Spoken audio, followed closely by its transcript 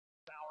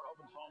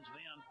Jones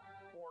then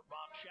for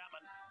Bob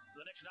Chapman.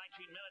 The next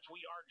 19 minutes,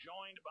 we are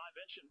joined by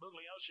Vincent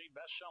Bugliosi,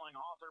 best-selling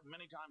author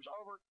many times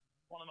over,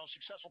 one of the most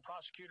successful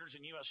prosecutors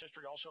in U.S.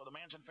 history, also the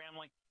Manson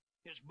family.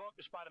 His book,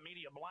 despite a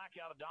media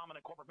blackout, a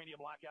dominant corporate media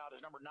blackout, is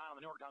number 9 on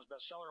the New York Times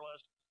bestseller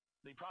list.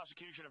 The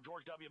prosecution of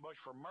George W. Bush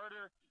for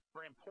murder.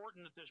 Very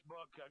important that this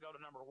book go to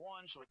number 1,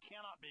 so it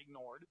cannot be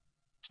ignored.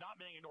 It's not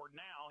being ignored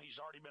now.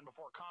 He's already been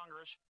before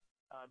Congress,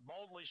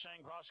 boldly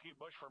saying prosecute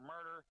Bush for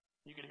murder.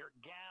 You could hear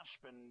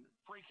gasp and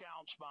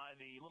freakouts by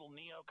the little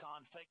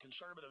neocon fake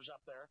conservatives up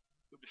there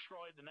who've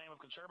destroyed the name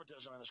of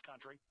conservatism in this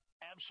country.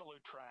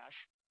 Absolute trash.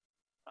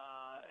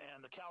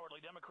 And the cowardly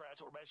Democrats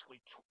who were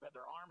basically had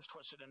their arms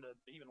twisted into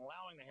even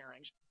allowing the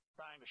hearings,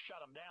 trying to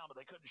shut them down, but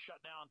they couldn't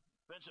shut down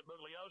Vincent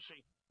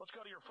Bugliosi. Let's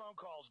go to your phone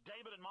calls.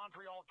 David in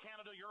Montreal,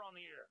 Canada, you're on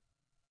the air.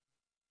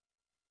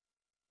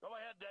 Go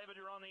ahead, David,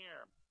 you're on the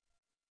air.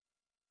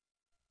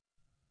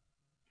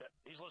 Okay.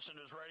 He's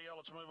listening to his radio.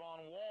 Let's move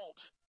on. Walt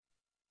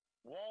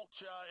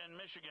in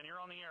Michigan,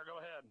 you're on the air.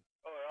 Go ahead.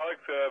 Oh, Alex,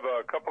 I have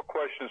a couple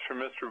questions for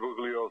Mr.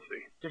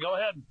 Bugliosi. Okay, go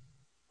ahead.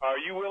 Are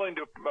you willing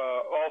to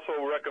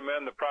also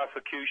recommend the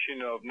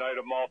prosecution of Knight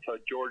of Malta,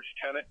 George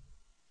Tenet,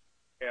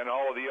 and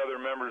all of the other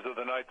members of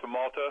the Knights of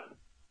Malta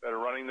that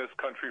are running this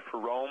country for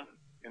Rome?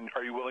 And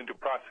are you willing to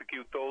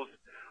prosecute those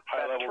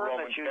high-level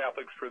Roman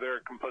Catholics for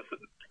their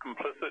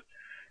complicit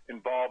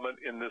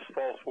involvement in this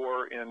false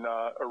war in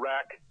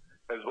Iraq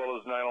as well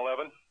as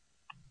 9/11?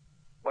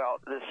 Well,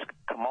 this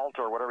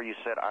Malta or whatever you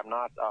said, I'm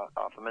not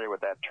familiar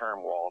with that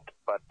term, Walt.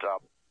 But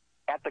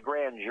at the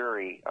grand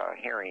jury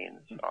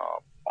hearings,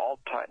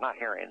 not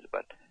hearings,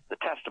 but the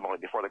testimony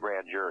before the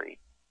grand jury,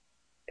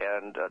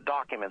 and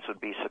documents would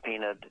be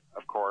subpoenaed,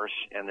 of course,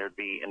 and there'd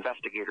be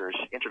investigators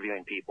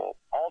interviewing people.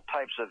 All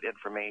types of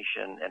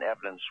information and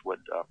evidence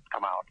would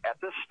come out.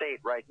 At this state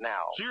right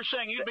now. So you're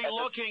saying you'd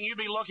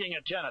be looking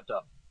at Tenet,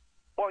 though?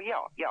 Well,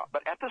 yeah.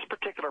 But at this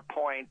particular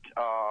point,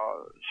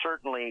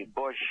 certainly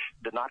Bush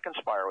did not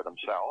conspire with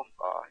himself.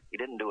 He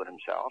didn't do it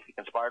himself. He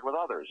conspired with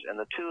others. And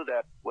the two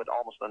that would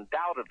almost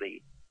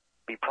undoubtedly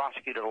be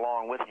prosecuted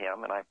along with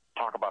him, and I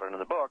talk about it in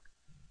the book,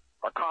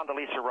 are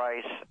Condoleezza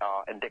Rice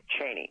and Dick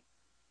Cheney.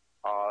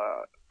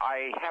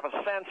 I have a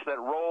sense that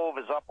Rove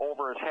is up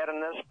over his head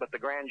in this, but the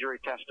grand jury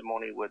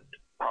testimony would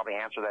probably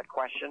answer that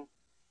question.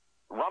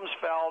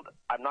 Rumsfeld,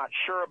 I'm not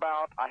sure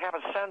about. I have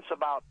a sense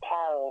about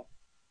Powell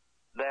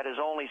that his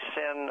only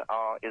sin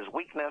is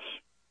weakness.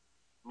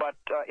 But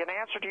in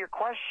answer to your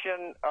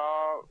question,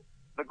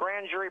 the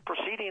grand jury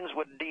proceedings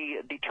would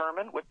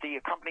determine, with the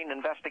accompanying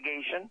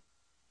investigation,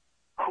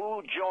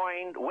 who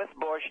joined with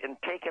Bush in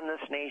taking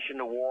this nation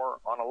to war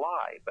on a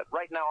lie. But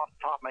right now, off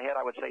the top of my head,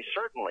 I would say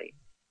certainly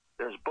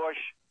there's Bush,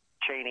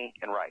 Cheney,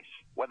 and Rice.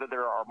 Whether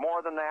there are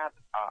more than that,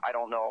 I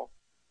don't know.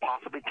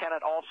 Possibly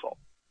Tenet also.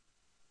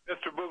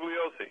 Mr.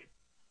 Bugliosi.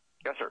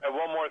 Yes, sir. And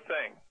one more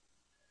thing.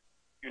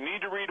 You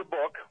need to read a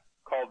book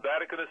called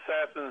Vatican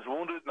Assassins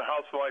Wounded in the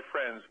House of My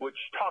Friends, which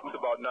talks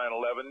about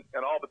 9/11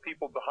 and all the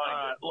people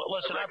behind it.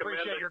 Listen, I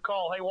appreciate your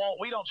call. Hey, Walt,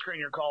 we don't screen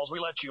your calls. We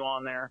let you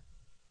on there.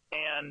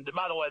 And,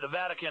 by the way, the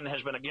Vatican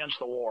has been against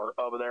the war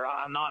over there.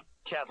 I'm not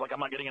Catholic. I'm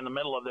not getting in the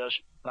middle of this.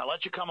 And I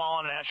let you come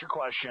on and ask your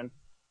question.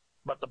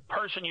 But the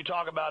person you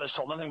talk about has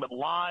told nothing but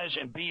lies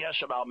and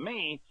BS about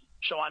me,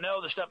 so I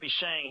know the stuff he's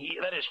saying,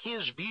 that is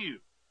his view,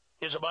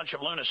 is a bunch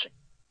of lunacy.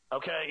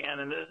 Okay?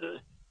 And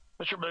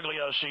Mr.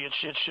 Bugliosi,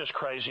 it's just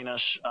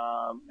craziness.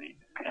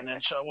 And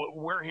then so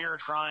we're here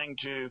trying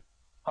to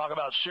talk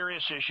about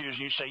serious issues.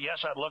 You say,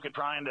 yes, I'd look at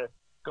trying to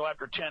go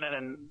after Tenet,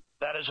 and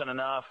that isn't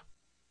enough.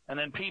 And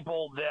then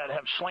people that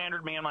have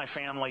slandered me and my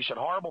family, said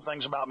horrible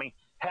things about me,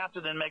 have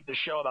to then make the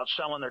show about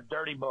selling their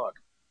dirty book.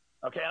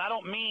 Okay, and I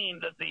don't mean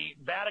that the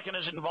Vatican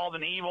isn't involved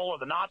in evil or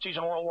the Nazis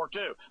in World War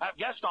II. I've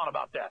guessed on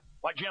about that,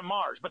 like Jim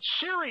Mars. But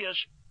serious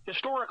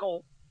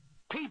historical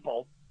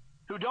people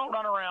who don't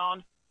run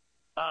around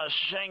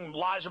saying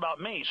lies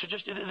about me. So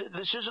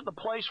this isn't the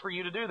place for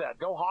you to do that.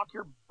 Go hawk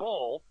your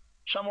bull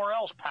somewhere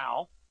else,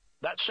 pal.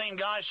 That same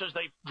guy says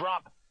they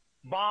drop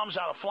bombs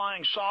out of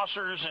flying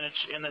saucers,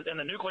 and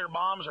the nuclear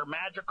bombs are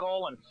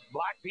magical, and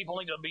black people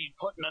need to be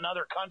put in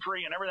another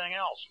country and everything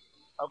else.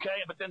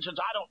 Okay, but then since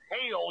I don't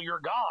hail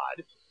your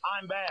God,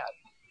 I'm bad.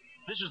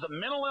 This is the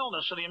mental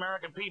illness of the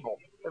American people.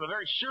 We have a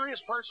very serious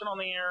person on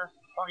the air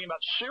talking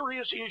about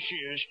serious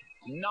issues,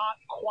 not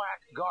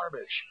quack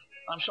garbage.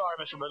 I'm sorry,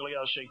 Mr.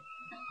 Bugliosi.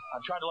 I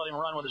tried to let him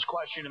run with his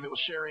question if it was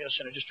serious,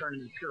 and it just turned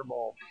into pure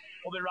bull.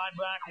 We'll be right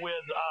back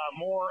with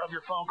more of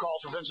your phone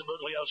calls from Vincent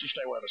Bugliosi.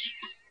 Stay with us.